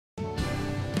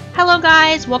Hello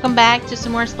guys, welcome back to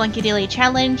some more Spelunky Daily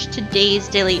Challenge. Today's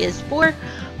daily is for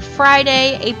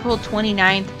Friday, April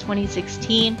 29th,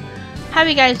 2016. How are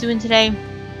you guys doing today?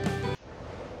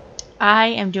 I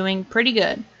am doing pretty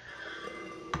good.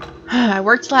 I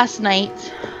worked last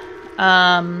night,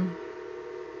 and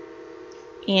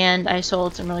I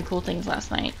sold some really cool things last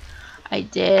night. I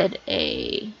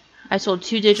sold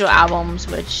 2 digital albums,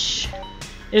 which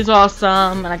is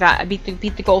awesome, and I beat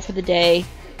the goal for the day.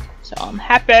 So I'm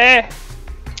happy.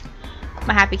 I'm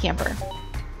a happy camper.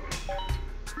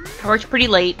 I worked pretty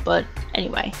late, but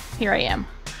anyway, here I am.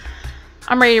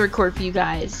 I'm ready to record for you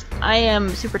guys. I am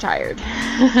super tired,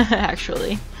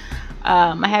 actually.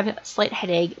 I have a slight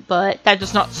headache, but that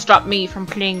does not stop me from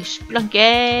playing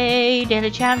Spelunky Daily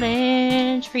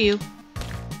Challenge for you.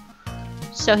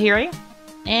 So here I am,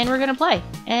 and we're gonna play,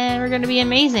 and we're gonna be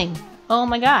amazing. Oh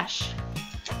my gosh.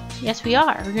 Yes, we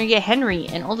are. We're gonna get Henry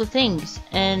and all the things,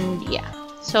 and yeah.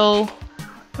 So,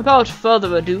 without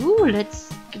further ado,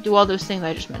 let's do all those things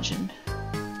I just mentioned.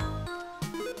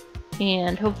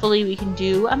 And hopefully we can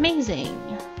do amazing.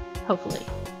 Hopefully.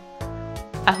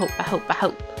 I hope.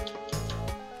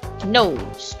 No,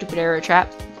 stupid arrow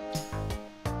trap.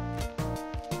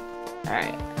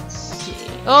 Alright, let's see.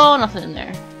 Oh, nothing in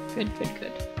there. Good.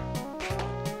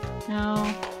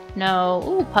 No.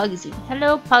 Ooh, Pugsy.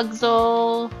 Hello,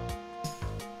 Pugsle.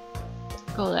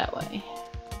 Go that way.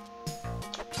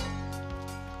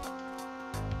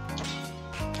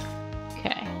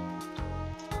 Okay.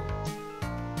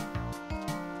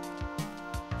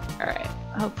 Alright.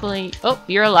 Hopefully. Oh,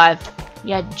 you're alive.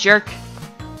 Yeah, jerk.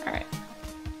 Alright.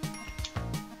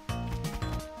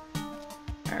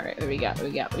 Alright, what do we got?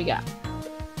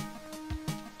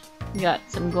 We got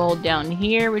some gold down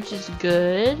here, which is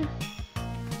good.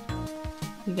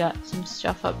 We got some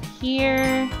stuff up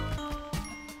here.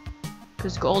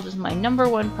 Because gold is my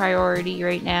 #1 priority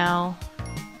right now.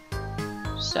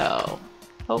 So,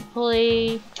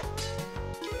 hopefully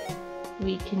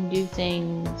we can do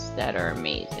things that are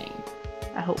amazing.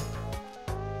 I hope.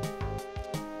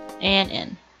 And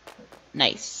in.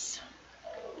 Nice.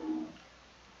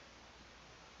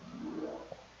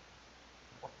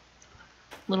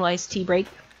 Little iced tea break.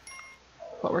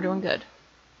 But we're doing good.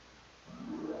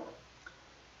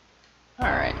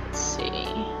 Alright, let's see.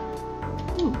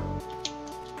 Ooh.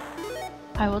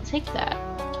 I will take that.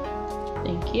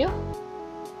 Thank you.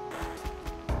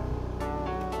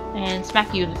 And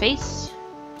smack you in the face.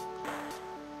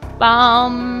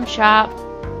 Bomb shop.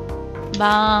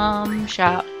 Bomb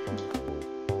shop.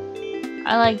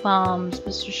 I like bombs,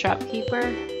 Mr. Shopkeeper.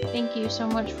 Thank you so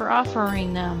much for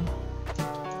offering them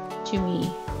to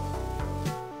me.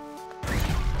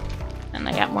 And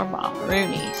I got more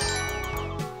bomb-roonies.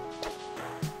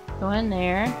 Go in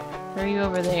there. Throw you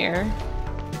over there.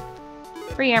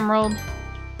 Free emerald.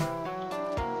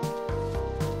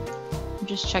 I'm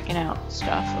just checking out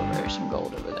stuff over there. Some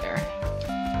gold over there.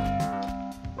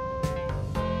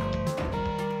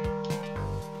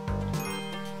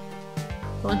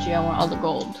 Told you I want all the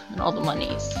gold and all the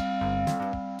monies.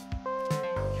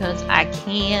 Because I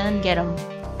can get them.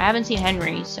 I haven't seen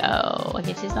Henry, so I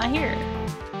guess he's not here.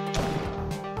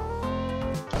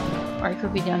 Or he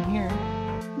could be down here.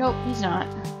 Nope, he's not.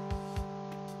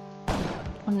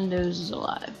 One of those is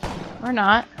alive. Or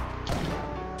not.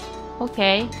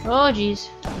 Okay. Oh, jeez.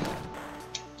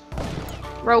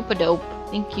 Rope-a-dope.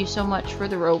 Thank you so much for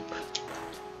the rope.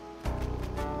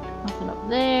 Nothing up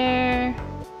there.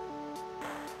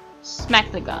 Smack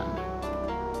the gun.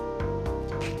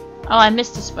 Oh, I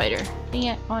missed the spider. Dang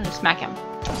it. I want to smack him.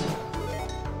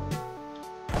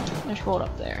 There's gold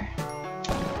up there.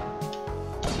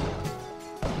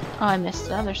 Oh, I missed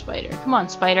the other spider. Come on,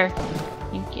 spider.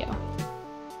 Thank you.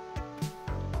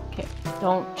 Okay,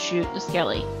 don't shoot the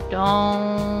skelly.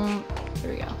 Don't...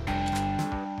 There we go.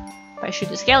 If I shoot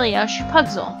the skelly, I'll shoot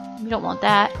Pugsle. We don't want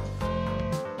that.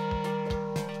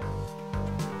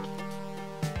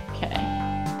 Okay.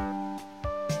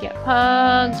 Let's get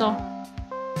Pugsle.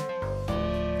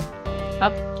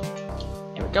 Up.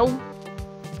 There we go.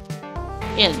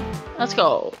 In. Let's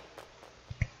go.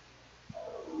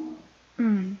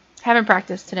 Haven't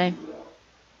practiced today.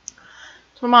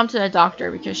 Took my mom to the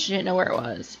doctor because she didn't know where it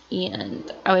was,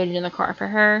 and I waited in the car for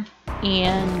her,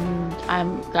 and I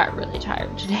got really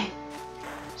tired today.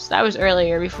 So that was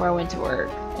earlier before I went to work,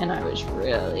 and I was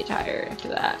really tired after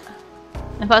that.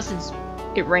 And plus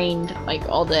it rained like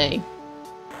all day.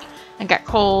 It got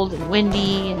cold and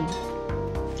windy, and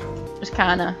it was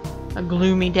kind of a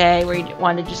gloomy day where you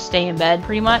wanted to just stay in bed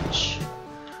pretty much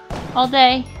all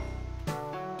day.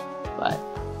 But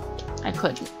I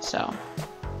couldn't, so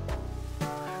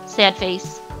sad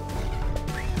face.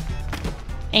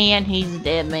 And he's a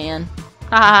dead man.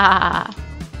 Ha!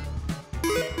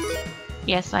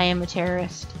 Yes, I am a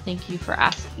terrorist. Thank you for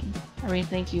asking. I mean,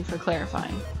 thank you for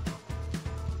clarifying.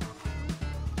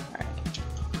 Alright.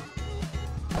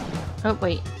 Oh,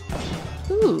 wait.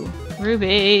 Ooh,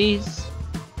 rubies.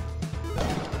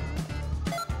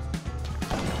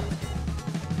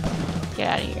 Get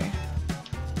out of here.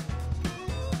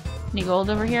 Any gold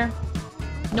over here?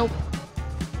 Nope.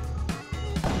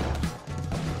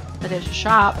 But there's a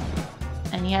shop,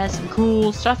 and he has some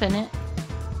cool stuff in it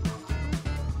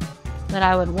that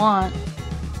I would want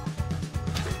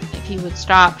if he would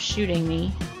stop shooting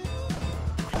me.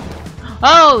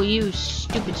 Oh, you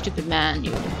stupid, stupid man,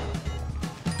 you.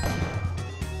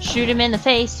 Shoot him in the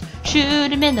face.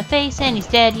 Shoot him in the face and he's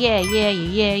dead. Yeah, yeah,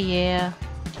 yeah, yeah.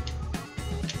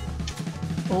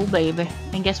 Oh, baby.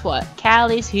 And guess what?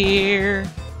 Callie's here.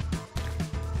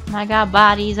 And I got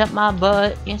bodies up my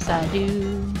butt. Yes, I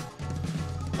do.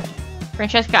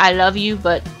 Francesca, I love you,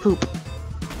 but poop.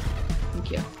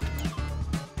 Thank you.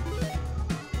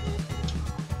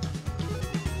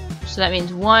 So that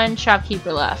means one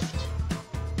shopkeeper left.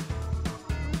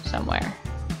 Somewhere.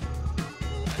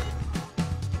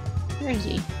 Where is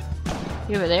he?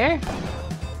 He over there?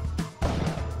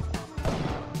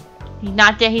 He's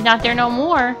not there. He's not there no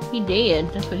more. He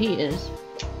dead. That's what he is.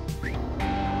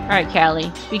 Alright,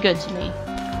 Callie. Be good to me.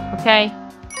 Okay?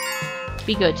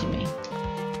 Be good to me.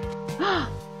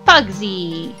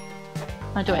 Pugsy!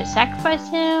 Now, do I sacrifice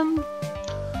him?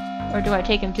 Or do I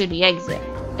take him to the exit?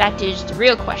 That is the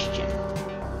real question.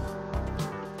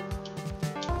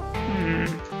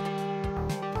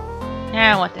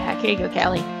 Now, what the heck? Here you go,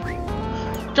 Callie.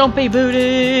 Jumpy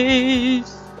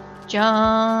booties!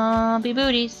 Jumpy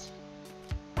booties.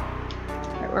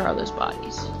 Alright, where are those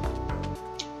bodies?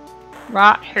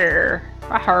 Right here.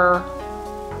 Right here.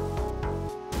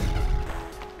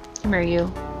 Come here,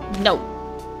 you. No.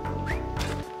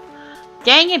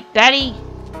 Dang it, Betty!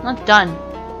 I'm not done.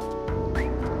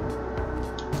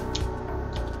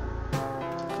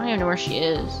 I don't even know where she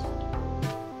is.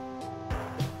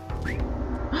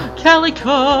 Calico!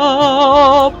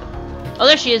 Oh,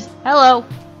 there she is. Hello.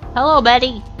 Hello,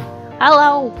 Betty.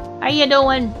 Hello. How you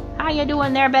doing? How you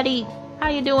doing there, Betty? How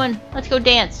you doing? Let's go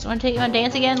dance. Want to take you on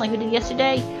dance again like we did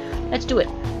yesterday? Let's do it.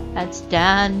 Let's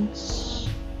dance.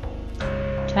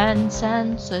 10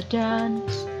 cents a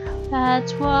dance.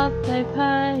 That's what they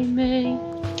pay me.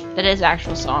 That is an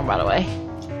actual song, by the way.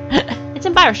 It's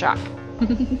in Bioshock.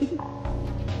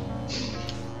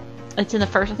 It's in the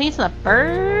first. I think it's in the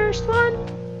first one.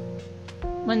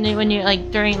 When you're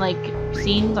like during like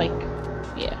scenes, like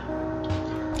yeah.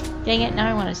 Dang it! Now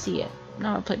I want to see it. Now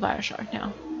I want to play Bioshock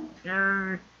now.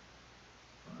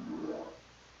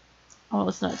 I'll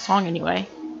listen to that song anyway.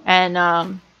 And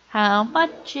how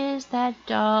much is that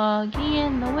doggy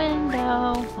in the window?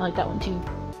 I like that one too.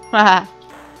 I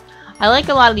like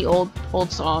a lot of the old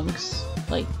songs.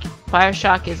 Like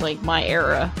Bioshock is like my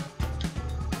era.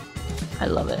 I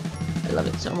love it. I love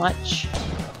it so much.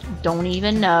 Don't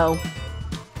even know.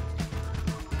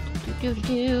 Do do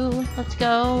do. Let's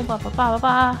go. Ba ba ba ba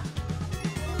ba.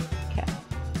 Okay.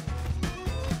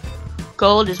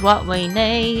 Gold is what we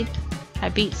need. I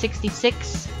beat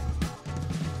 66.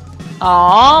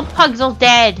 Aw, Pugs all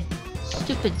dead.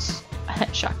 Stupid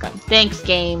shotgun. Thanks,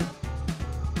 game.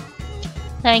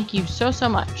 Thank you so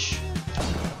much.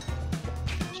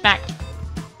 Smack.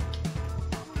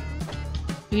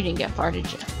 You didn't get far,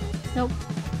 did you? Nope.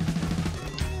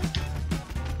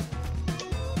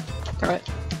 Throw it.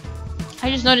 I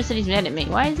just noticed that he's mad at me.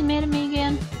 Why is he mad at me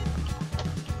again?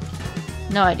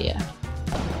 No idea.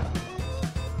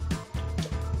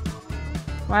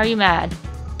 Why are you mad?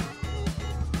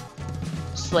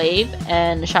 Slave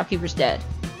and the shopkeeper's dead.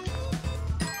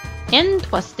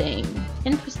 Interesting.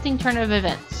 Interesting turn of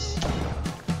events.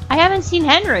 I haven't seen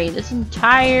Henry this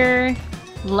entire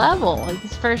level. Like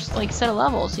this first like set of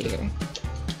levels here.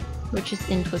 Which is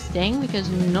interesting because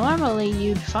normally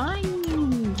you'd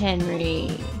find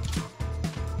Henry.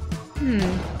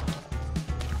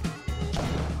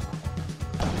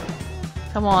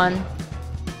 Come on.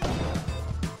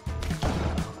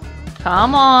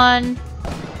 Come on.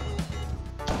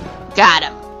 Got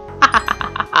him.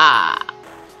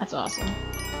 That's awesome.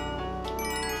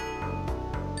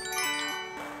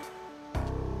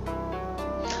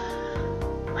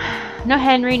 No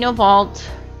Henry, no vault.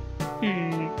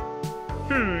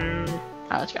 Alright,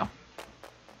 let's go.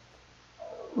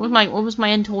 What was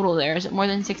my end total there? Is it more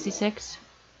than 66?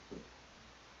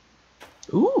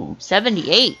 Ooh,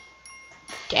 78.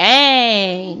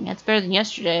 Dang, that's better than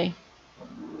yesterday.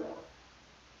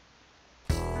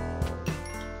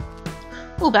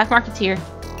 Ooh, back market's here.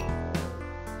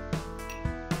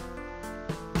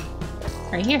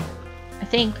 Right here. I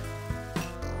think.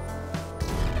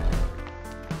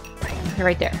 Okay,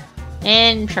 right there.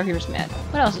 And Shopkeeper's mad.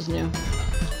 What else is new?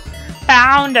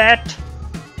 Found it!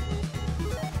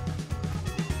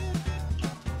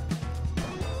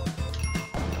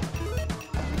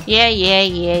 Yeah.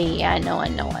 I know.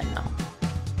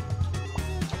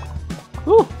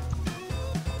 Whew!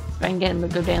 If I can get him to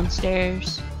go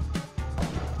downstairs.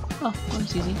 Oh, that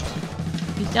was easy.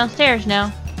 He's downstairs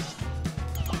now.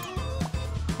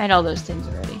 I had all those things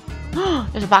already.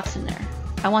 There's a box in there.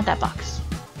 I want that box.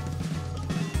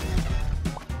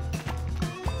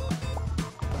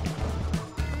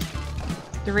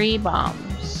 Three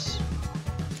bombs.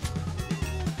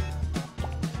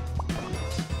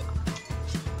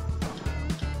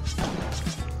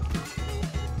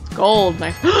 Gold, my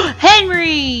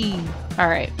Henry!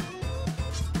 Alright.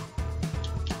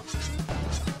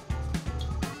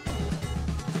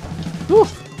 Whew.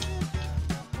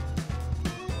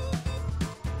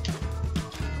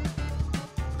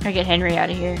 Gotta get Henry out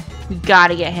of here. We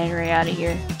gotta get Henry out of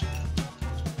here.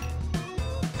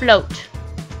 Float.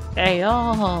 They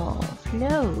all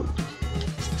float.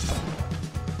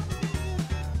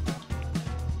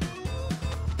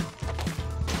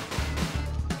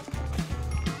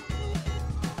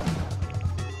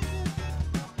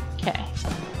 Okay.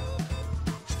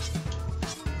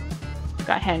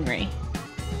 Got Henry.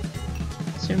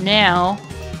 So now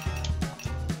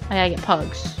I gotta get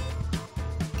Pugs.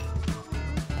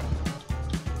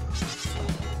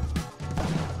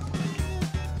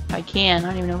 If I can. I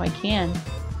don't even know if I can.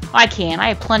 I can. I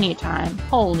have plenty of time.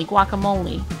 Holy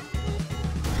guacamole.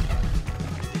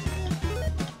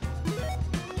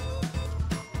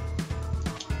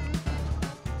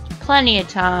 Plenty of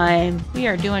time. We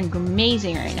are doing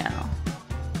amazing right now.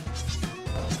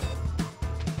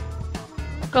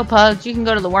 Go, Pugs. You can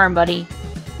go to the worm, buddy.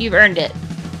 You've earned it.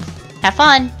 Have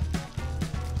fun.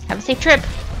 Have a safe trip.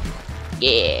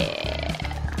 Yeah.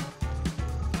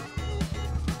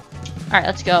 Alright,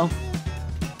 let's go.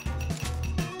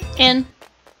 In.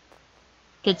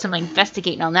 Get some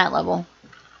investigating on that level.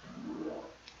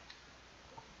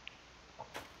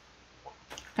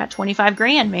 Got 25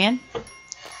 grand, man.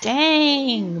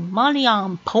 Dang. Money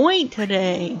on point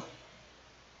today.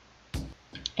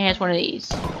 And it's one of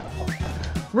these.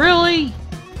 Really?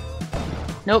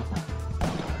 Nope.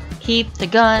 Keep the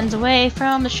guns away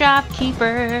from the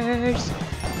shopkeepers.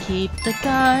 Keep the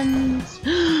guns.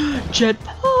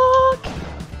 Jetpack.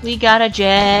 We got a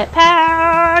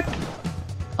jetpack.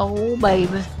 Oh,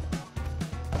 baby.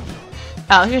 Oh,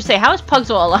 I was gonna say, how is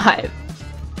Pugsville alive?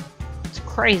 It's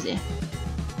crazy.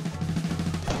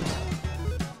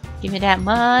 Give me that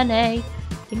money.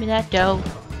 Give me that dough.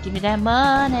 Give me that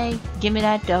money. Give me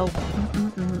that dough.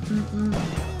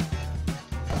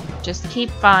 Just keep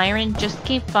firing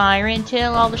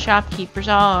till all the shopkeepers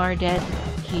are dead.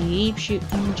 Keep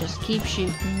shooting, just keep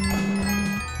shooting.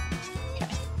 Okay.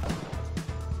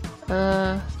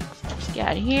 Get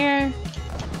out of here.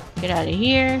 Get out of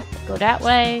here. Go that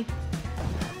way.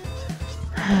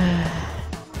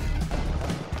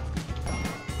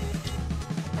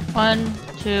 One,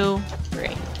 two,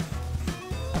 three.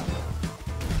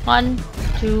 1,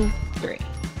 2, 3.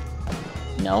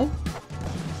 No.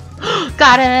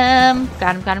 Got him!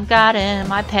 Got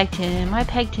him! I pegged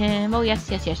him! Oh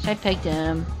yes, I pegged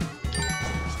him.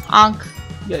 Onk.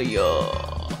 Yeah.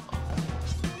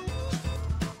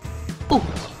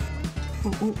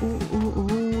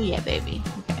 Ooh, yeah, baby.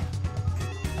 Okay.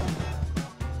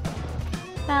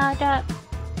 Ba-da.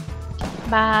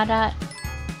 Ba-da.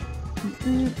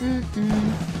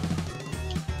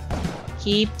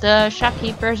 Keep the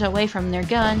shopkeepers away from their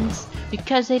guns.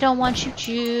 Because they don't want to shoot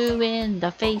you in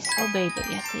the face. Oh, baby.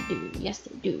 Yes, they do. Yes,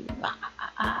 they do.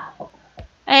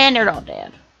 And they're all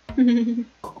dead.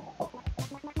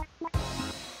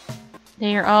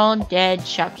 They are all dead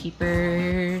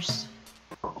shopkeepers.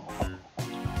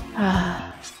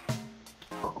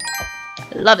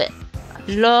 Love it.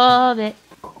 Love it.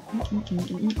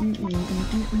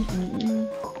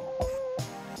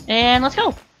 And let's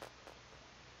go.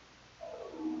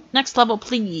 Next level,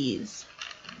 please.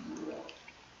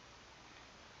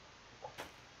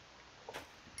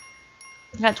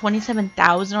 I got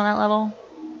 27,000 on that level.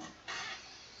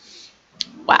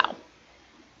 Wow.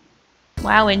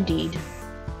 Wow, indeed.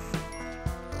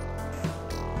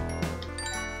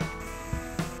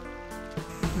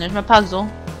 And there's my Pugsville.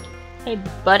 Hey,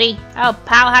 buddy. Oh,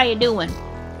 pal, how you doing?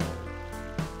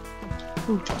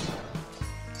 Ooh.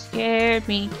 Scared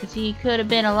me, because he could have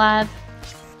been alive.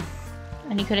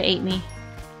 And he could have ate me.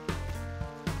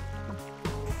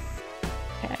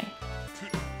 Okay.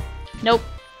 Nope.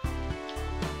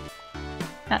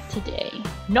 Not today.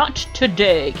 Not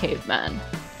today, caveman.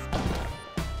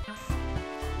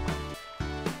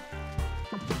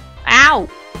 Ow!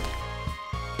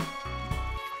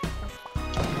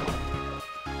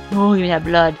 Oh, give me that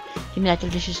blood. Give me that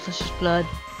delicious, delicious blood.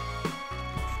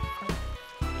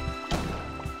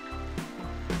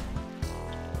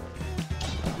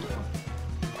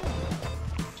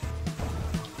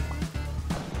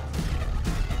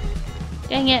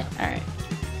 Dang it. Alright.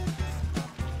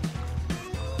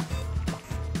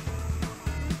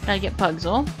 Gotta get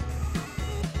Pugsel.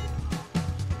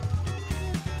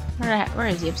 Where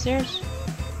is he? Upstairs?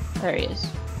 There he is.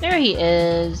 There he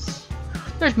is.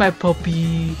 There's my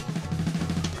puppy.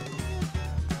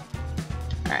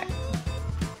 Alright.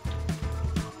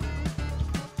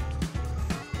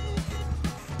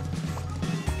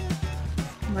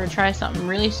 I'm gonna try something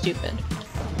really stupid.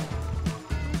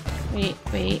 Wait,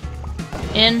 wait.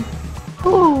 In.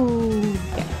 Ooh.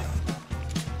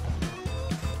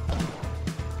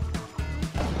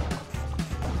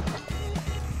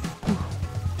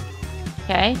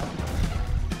 Okay. Okay.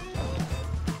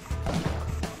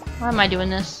 Why am I doing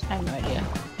this? I have no idea.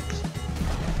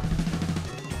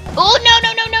 Oh no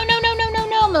no no no no no no no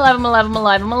no! I'm alive! I'm alive! I'm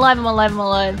alive! I'm alive! I'm alive! I'm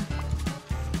alive!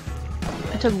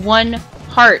 I took one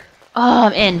heart. Oh,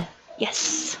 I'm in.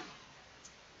 Yes.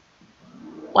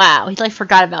 Wow, he like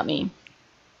forgot about me,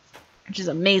 which is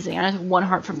amazing. I took one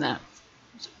heart from that.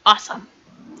 It's awesome.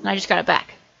 And I just got it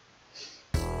back.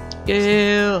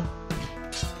 Yeah.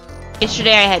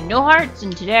 Yesterday I had no hearts,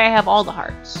 and today I have all the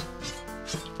hearts.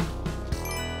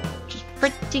 Which is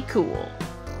pretty cool.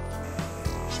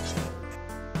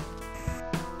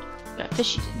 Got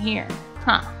fishies in here.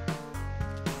 Huh.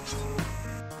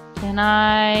 Can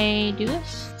I do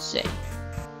this? Let's see.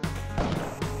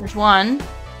 There's one,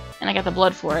 and I got the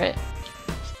blood for it.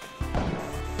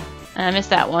 And I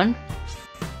missed that one.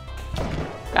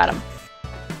 Got him.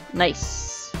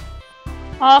 Nice.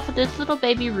 Off with this little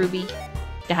baby ruby.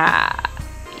 Ah,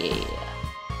 yeah.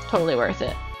 Totally worth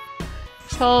it.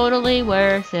 Totally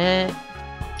worth it.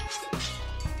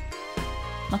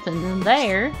 Nothing in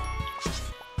there.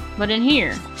 But in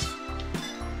here.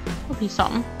 Will be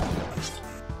something.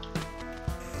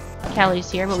 Callie's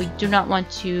here, but we do not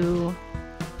want to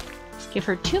give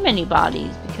her too many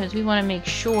bodies because we want to make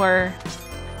sure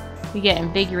we get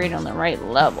invigorated on the right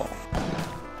level.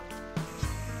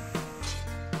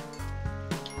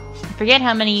 I forget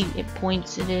how many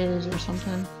points it is or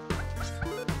something.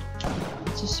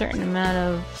 It's a certain amount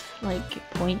of like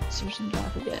points or something. I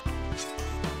forget.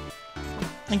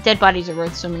 Like dead bodies are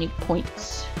worth so many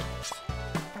points.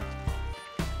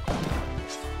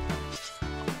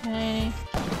 Okay.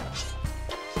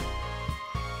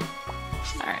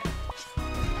 Alright.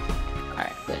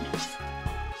 Alright, good.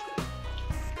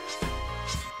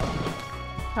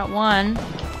 Got one.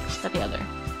 Got the other.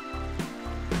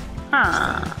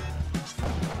 Huh.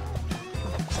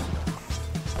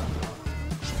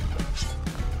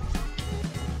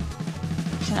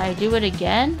 Can I do it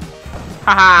again?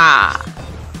 Haha!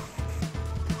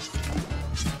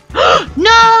 No!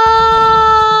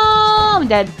 I'm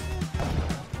dead.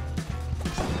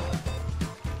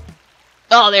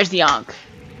 Oh, there's the Ankh.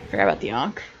 Forgot about the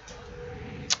Ankh.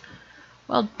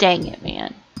 Well, dang it,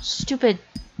 man. Stupid.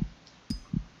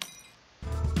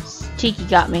 Tiki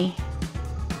got me.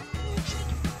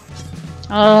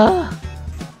 Ugh.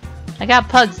 I got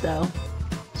Pugs, though.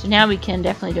 So now we can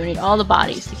definitely donate all the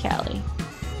bodies to Callie.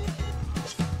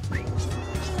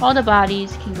 All the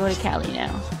bodies can go to Callie now.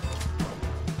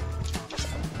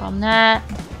 From that.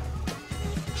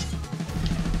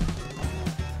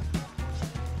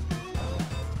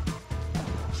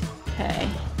 Okay.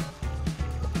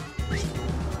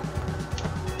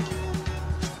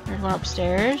 There's one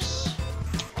upstairs.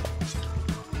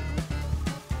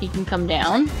 He can come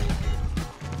down.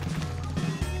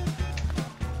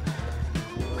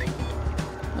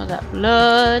 All that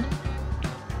blood.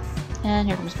 And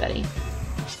here comes Betty.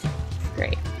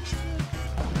 Great.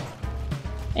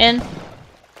 And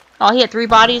oh, he had 3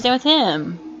 bodies there with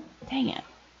him. Dang it.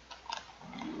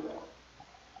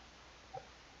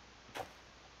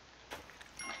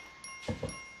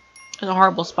 It was a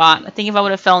horrible spot. I think if I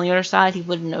would have fell on the other side, he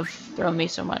wouldn't have thrown me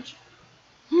so much.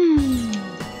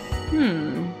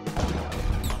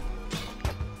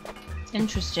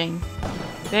 Interesting.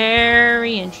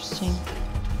 Very interesting.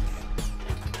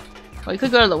 Well, we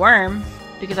could go to the worm,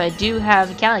 because I do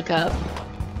have a Callie cup.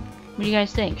 What do you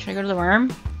guys think? Should I go to the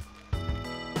worm?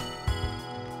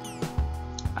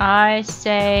 I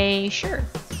say sure.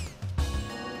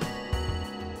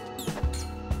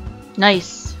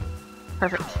 Nice.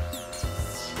 Perfect.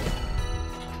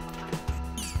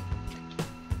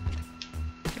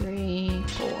 3,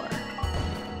 4.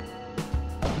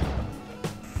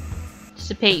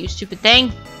 Dissipate, you stupid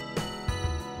thing.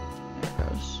 There it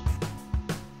goes.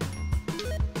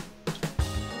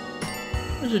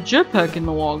 There's a jetpack in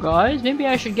the wall, guys. Maybe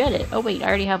I should get it. Oh wait, I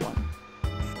already have one.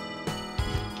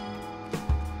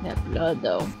 That blood,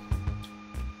 though.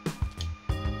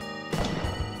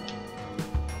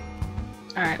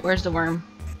 Alright, where's the worm?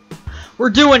 We're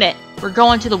doing it! We're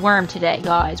going to the worm today,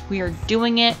 guys. We are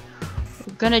doing it.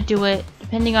 We're gonna do it.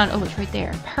 Depending on... Oh, it's right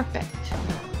there. Perfect.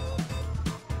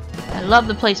 I love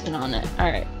the placement on it.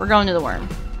 Alright, we're going to the worm.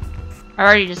 I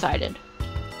already decided.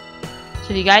 So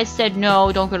if you guys said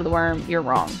no, don't go to the worm, you're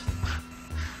wrong.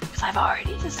 Because I've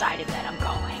already decided that I'm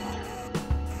going.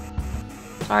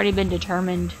 It's already been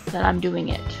determined that I'm doing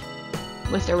it.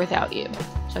 With or without you.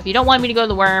 So if you don't want me to go to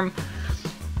the worm,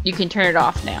 you can turn it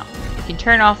off now. You can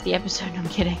turn off the episode. No, I'm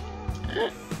kidding.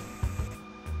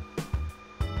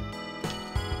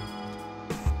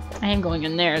 I am going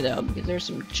in there though, because there's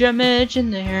some gemage in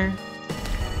there.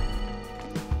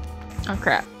 Oh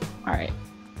crap. Alright.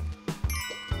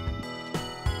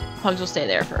 Pugs will stay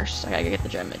there first. I gotta get the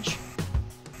gemage.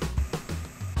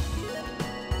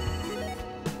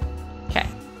 Okay.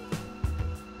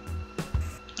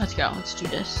 Let's go. Let's do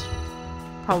this.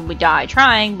 Probably die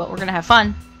trying, but we're gonna have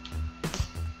fun.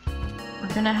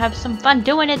 We're gonna have some fun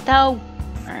doing it though.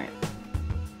 Alright.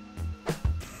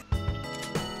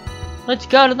 Let's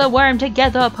go to the worm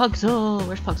together, Pugsel.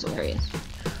 Where's Pugsel? There he is.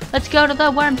 Let's go to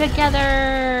the worm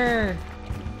together.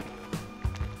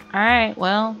 Alright,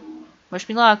 well, wish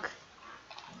me luck.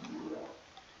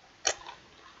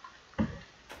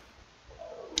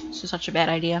 This is such a bad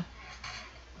idea.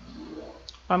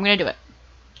 But I'm gonna do it.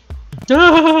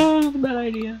 Bad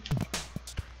idea.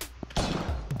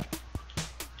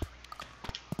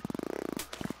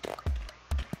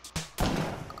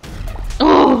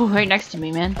 Oh, right next to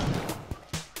me, man.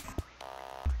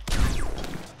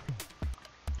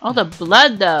 All the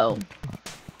blood, though.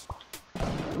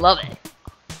 Love it.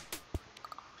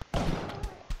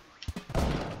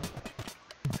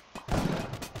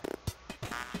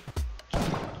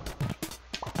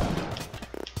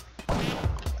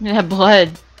 Look at that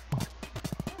blood.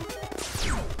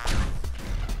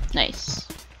 Nice.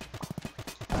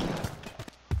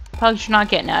 Pugs, you're not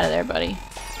getting out of there, buddy.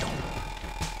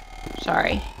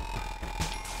 Sorry.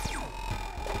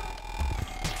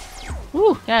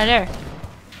 Woo, get out of there.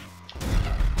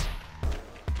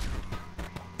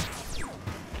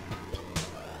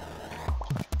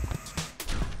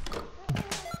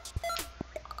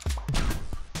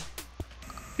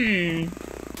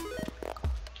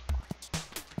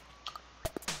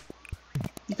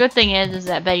 The good thing is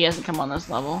that Betty doesn't come on this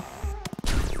level.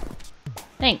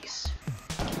 Thanks.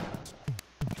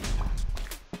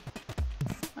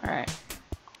 Alright.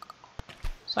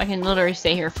 So I can literally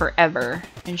stay here forever,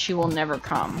 and she will never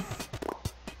come.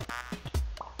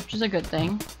 Which is a good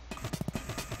thing.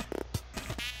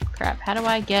 Crap, how do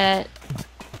I get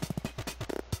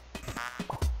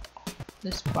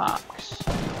this box?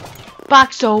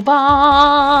 Boxo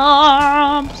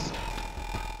bombs!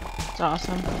 It's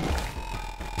awesome.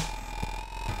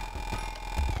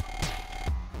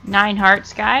 9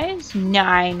 hearts, guys.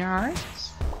 9 hearts.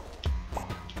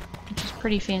 Which is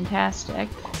pretty fantastic.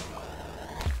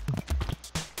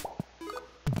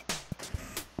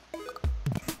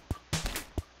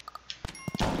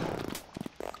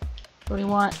 What do we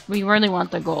want? We really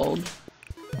want the gold.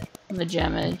 And the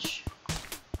gemage.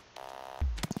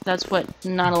 That's what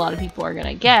not a lot of people are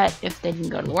gonna get if they didn't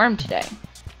go to the worm today.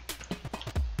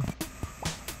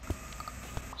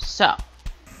 So,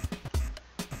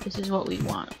 this is what we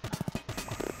want.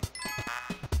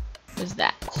 Is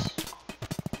that.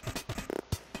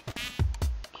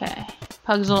 Okay.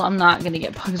 Pugsel, I'm not gonna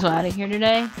get Pugsel out of here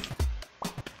today.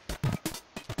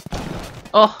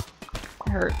 Oh,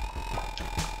 it hurt.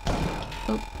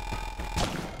 Oh.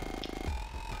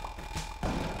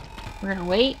 We're gonna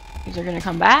wait. These are gonna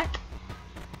come back.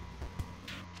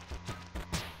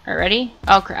 Alright, ready?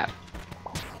 Oh crap.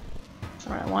 That's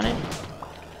not what I wanted.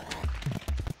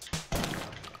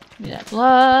 Give me that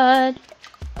blood.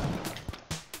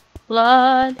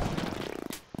 Blood.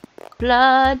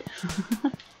 Blood.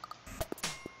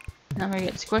 Now I'm gonna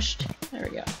get squished. There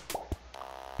we go.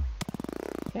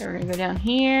 Okay, we're gonna go down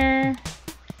here.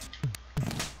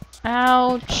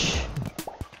 Ouch.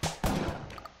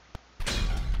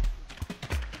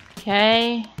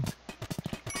 Okay.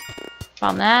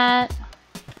 Bomb that.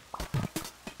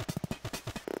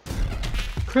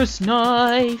 Chris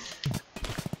knife.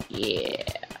 Yeah.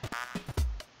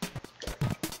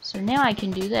 So now I can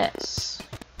do this.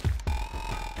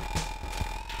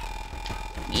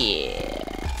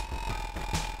 Yeah.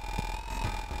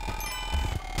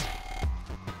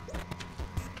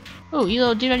 Oh, you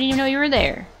little dude, I didn't even know you were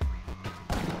there.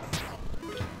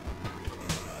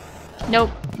 Nope,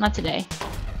 not today.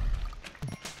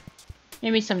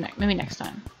 Maybe maybe next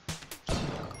time.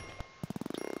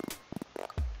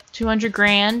 200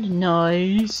 grand,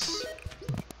 nice.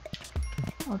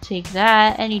 I'll take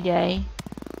that any day.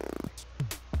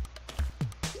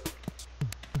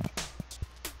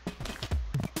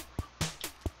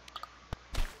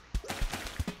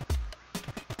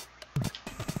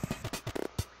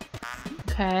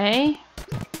 Okay.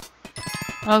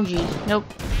 Oh geez, nope.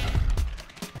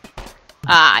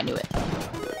 Ah, I knew it.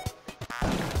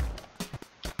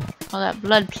 All that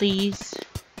blood, please.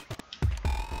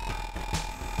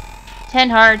 10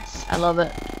 hearts. I love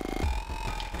it.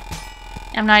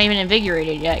 I'm not even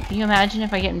invigorated yet. Can you imagine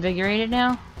if I get invigorated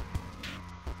now?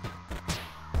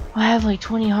 I have like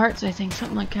 20 hearts, I think.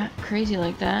 Something like that. Crazy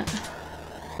like that.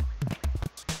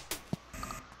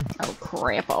 Oh,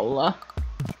 crapola.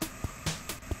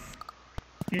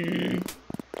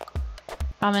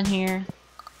 I'm in here.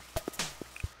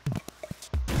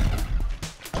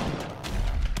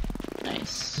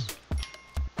 Nice.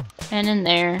 And in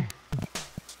there.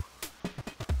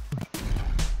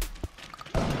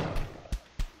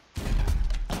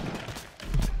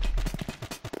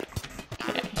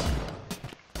 Okay.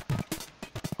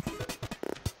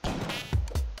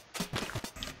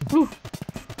 Whew.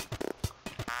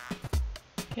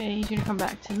 Okay, he's gonna come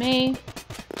back to me.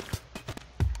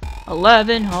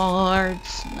 11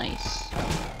 hearts. Nice.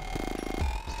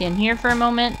 Stand here for a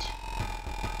moment.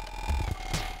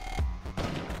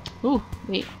 Ooh,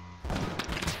 wait.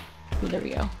 Ooh, there we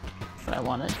go. That's what I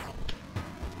wanted.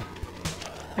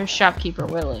 There's Shopkeeper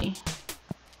Willie.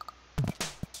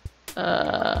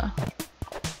 That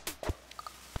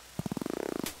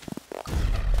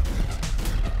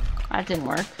didn't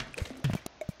work.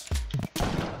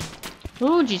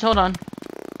 Ooh, geez, hold on.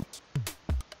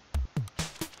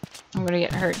 I'm gonna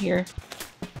get hurt here.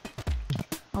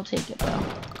 I'll take it though.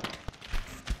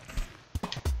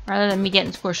 Rather than me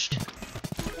getting squished.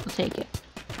 I'll take it.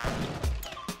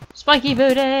 Spiky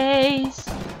booties!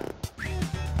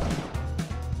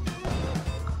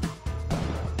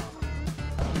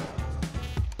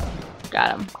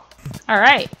 Got him.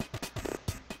 Alright.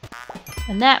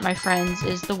 And that, my friends,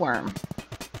 is the worm.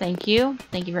 Thank you.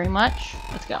 Thank you very much.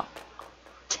 Let's go.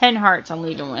 10 hearts I'm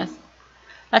leaving with.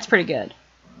 That's pretty good.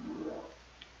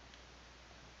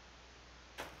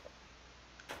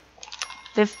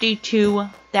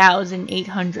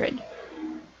 $52,800.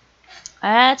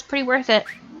 That's pretty worth it.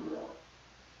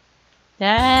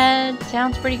 That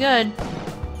sounds pretty good.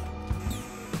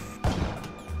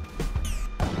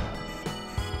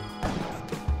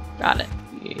 Got it.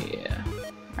 Yeah.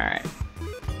 Alright.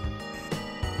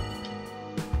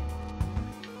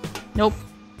 Nope.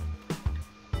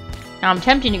 Now I'm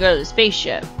tempting to go to the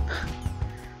spaceship.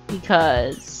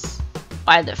 Because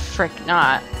why the frick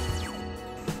not?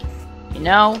 You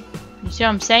know? You see what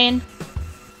I'm saying?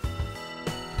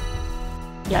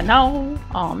 Yeah, no.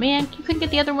 Oh man, you couldn't get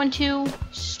the other one too?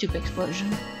 Stupid explosion.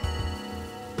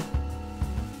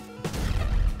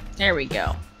 There we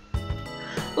go.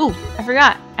 Ooh, I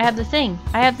forgot. I have the thing.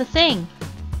 I have the thing.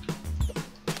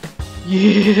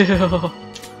 Yeah.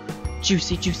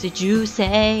 Juicy, juicy,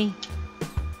 juicy.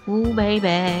 Ooh,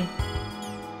 baby.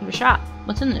 Give a shot.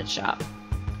 What's in this shop?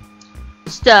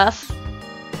 Stuff.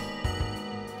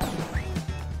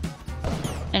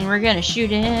 And we're gonna shoot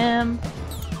him.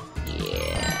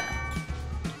 Yeah.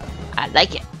 I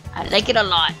like it. I like it a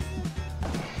lot.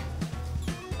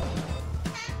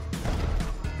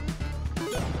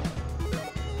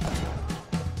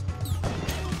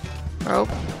 Rope.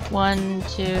 1,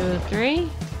 2, 3.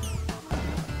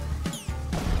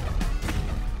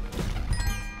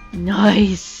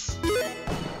 Nice.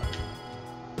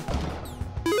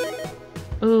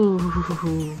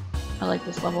 Ooh. I like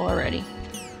this level already.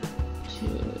 2,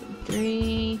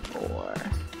 3, 4.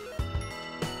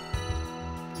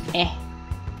 Eh.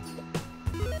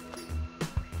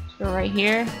 Let's go right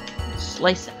here.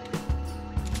 Slice it.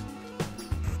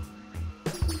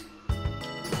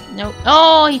 Nope.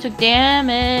 Oh, he took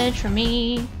damage from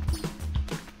me.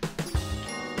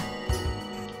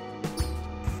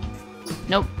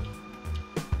 Nope.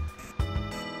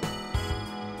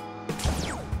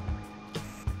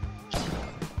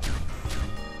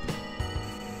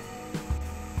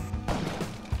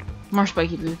 More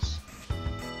spiky boots.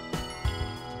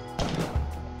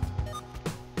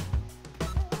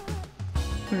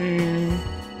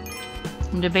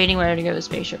 I'm debating whether to go to the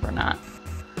spaceship or not.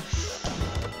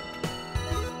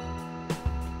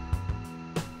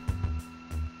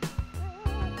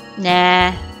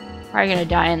 Nah. Probably gonna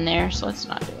die in there, so let's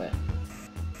not do it.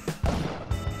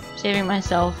 Saving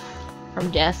myself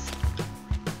from death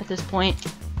at this point.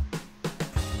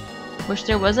 Wish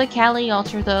there was a Kali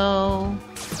altar though.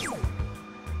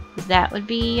 That would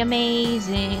be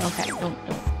amazing. Okay, don't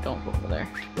go over there.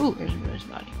 Ooh, there's a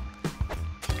body.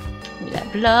 Give me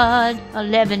that blood.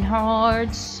 11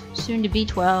 hearts. Soon to be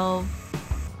 12.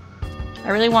 I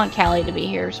really want Callie to be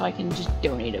here so I can just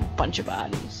donate a bunch of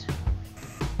bodies.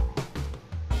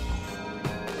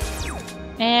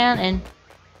 And in.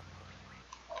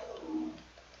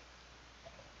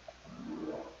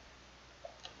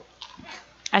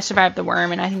 I survived the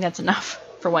worm, and I think that's enough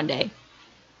for one day.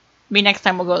 Maybe next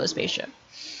time we'll go to the spaceship.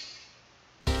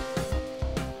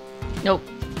 Nope.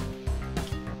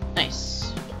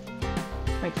 Nice.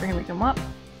 Wait for him to come up.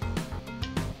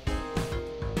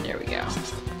 There we go.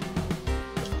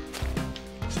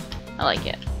 I like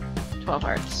it. 12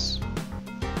 hearts.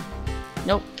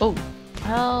 Nope. Oh.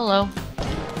 Hello.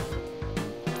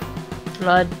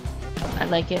 Blood. I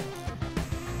like it.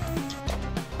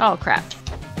 Oh crap.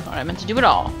 Thought I meant to do it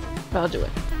all. But I'll do it.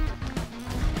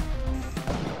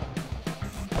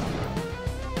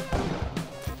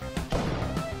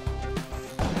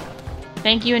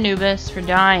 Thank you, Anubis, for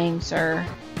dying, sir.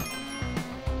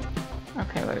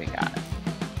 Okay, what do we got?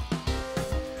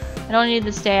 I don't need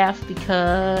the staff because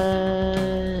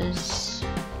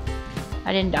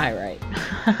I didn't die right.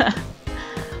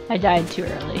 I died too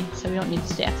early, so we don't need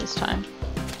the staff this time.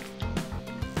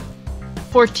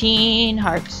 14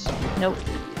 hearts. Nope.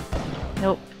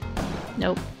 Nope.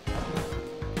 Nope.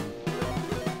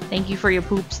 Thank you for your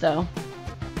poops, though.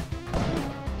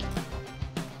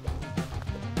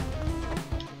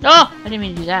 Oh! I didn't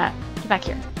mean to do that. Get back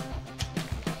here.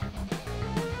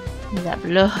 Give me that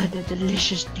blood. That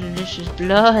delicious, delicious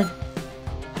blood.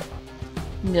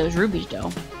 Give me those rubies,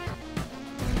 though.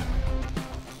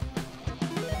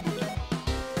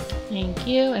 Thank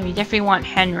you. And we definitely want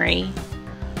Henry.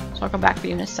 So I'll come back for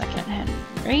you in a second,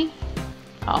 Henry.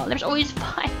 Oh, there's always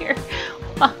fire.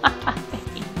 Why?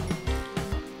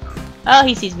 Oh,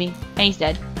 he sees me. And he's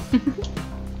dead.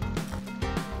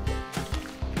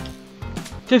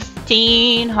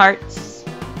 15 hearts.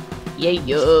 Yeah.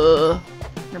 We're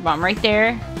gonna bomb right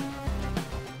there.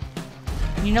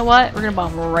 You know what? We're gonna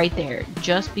bomb right there.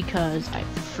 Just because I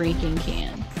freaking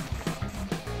can.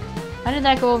 How did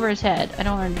that go over his head? I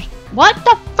don't understand. What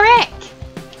the frick?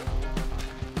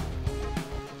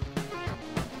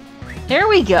 There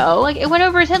we go. Like, it went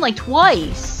over his head like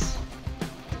twice.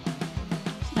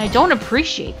 I don't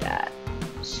appreciate that.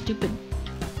 Stupid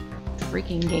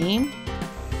freaking game.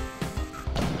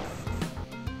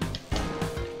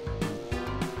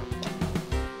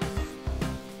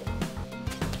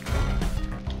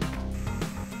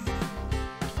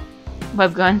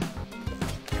 Web gun.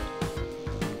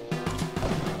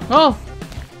 Oh!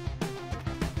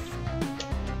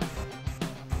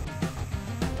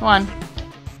 Come on.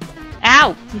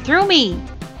 Ow! You threw me!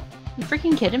 You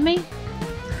freaking kidding me?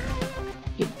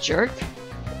 You jerk.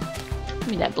 Give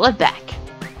me that blood back.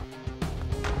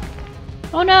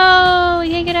 Oh no!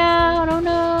 You can't get out! Oh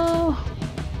no!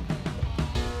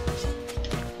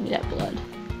 Give me that blood.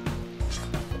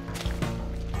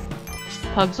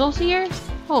 Pugs's here?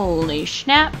 Holy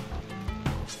snap.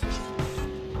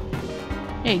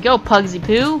 There you go, Pugsy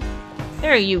Poo.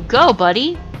 There you go,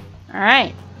 buddy.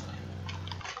 Alright.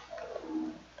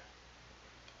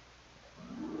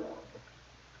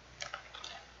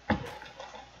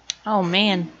 Oh,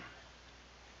 man.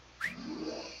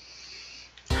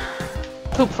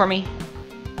 Poop for me.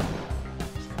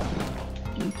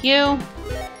 Thank you.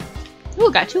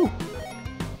 Ooh, got 2.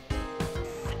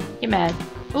 Get mad.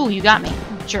 Ooh, you got me.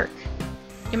 You jerk.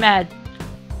 Get mad.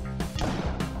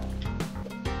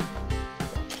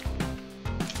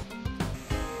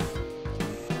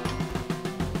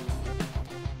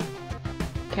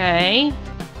 Okay.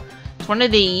 It's one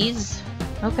of these.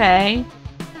 Okay.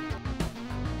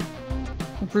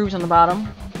 A bruise on the bottom,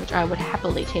 which I would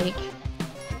happily take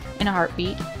in a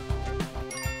heartbeat.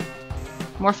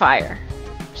 More fire.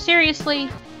 Seriously?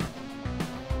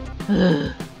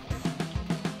 Ugh.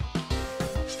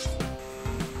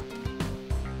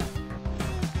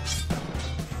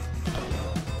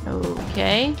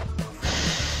 Okay.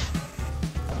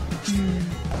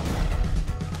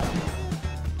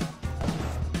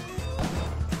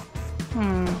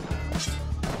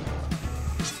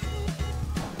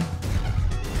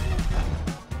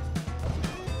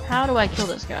 How do I kill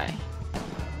this guy?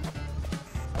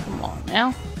 Come on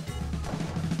now.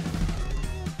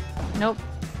 Nope.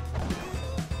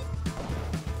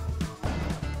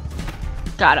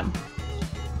 Got him.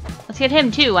 Let's get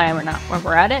him too while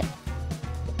we're at it.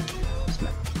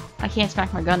 I can't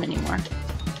smack my gun anymore.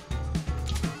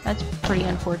 That's pretty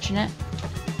unfortunate.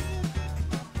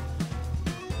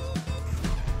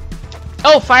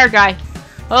 Oh, fire guy.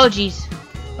 Oh, jeez.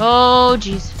 Oh,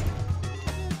 jeez.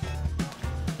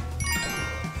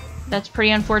 That's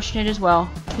pretty unfortunate as well.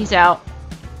 He's out.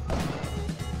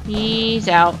 He's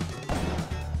out.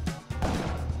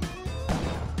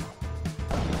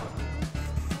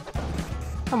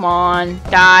 Come on,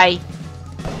 die.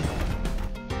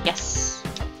 Yes.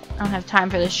 I don't have time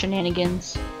for this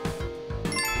shenanigans.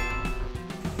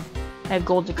 I have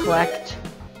gold to collect.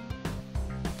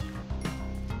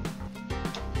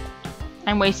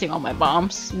 I'm wasting all my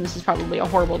bombs, and this is probably a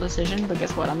horrible decision, but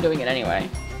guess what? I'm doing it anyway.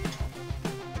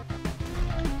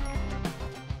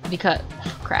 Because,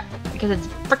 oh, crap. Because it's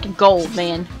freaking gold,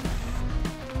 man.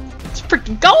 It's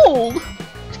freaking gold!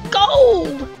 It's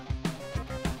gold!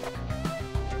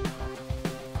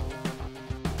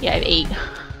 Yeah, I have 8.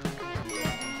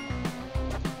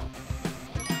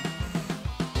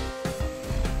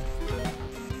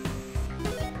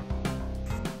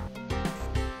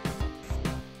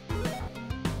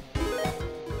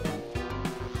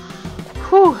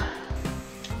 Whew.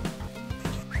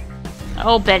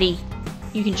 Oh, Betty.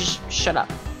 You can just shut up.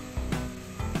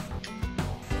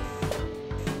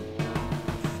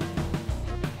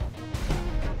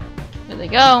 There they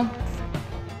go.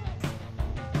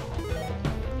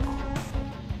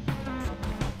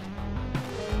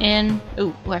 And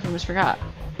ooh, I almost forgot.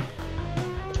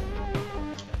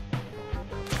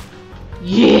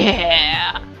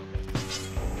 Yeah!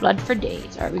 Blood for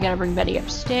days. Alright, we gotta bring Betty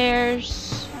upstairs.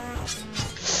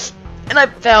 And I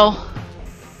fell.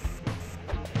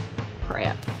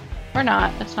 Crap. Or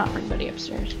not. Let's not bring Betty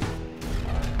upstairs.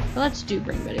 But let's do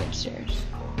bring Betty upstairs.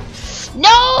 No!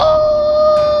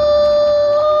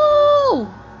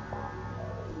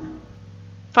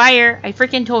 Fire. I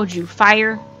freaking told you.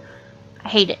 Fire. I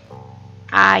hate it.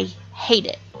 I hate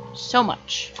it so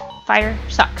much. Fire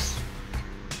sucks.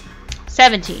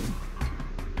 17.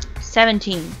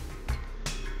 17.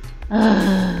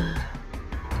 Ugh.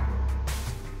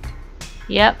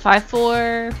 Yep,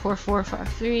 5-4, 4-4,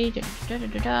 5-3. Da, da, da,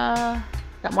 da, da.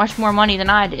 Got much more money than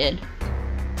I did.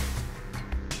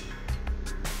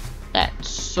 That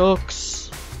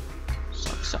sucks.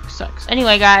 Sucks.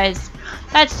 Anyway, guys,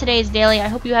 that's today's daily. I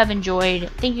hope you have enjoyed.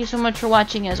 Thank you so much for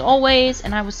watching as always,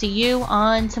 and I will see you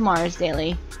on tomorrow's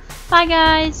daily. Bye,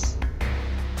 guys.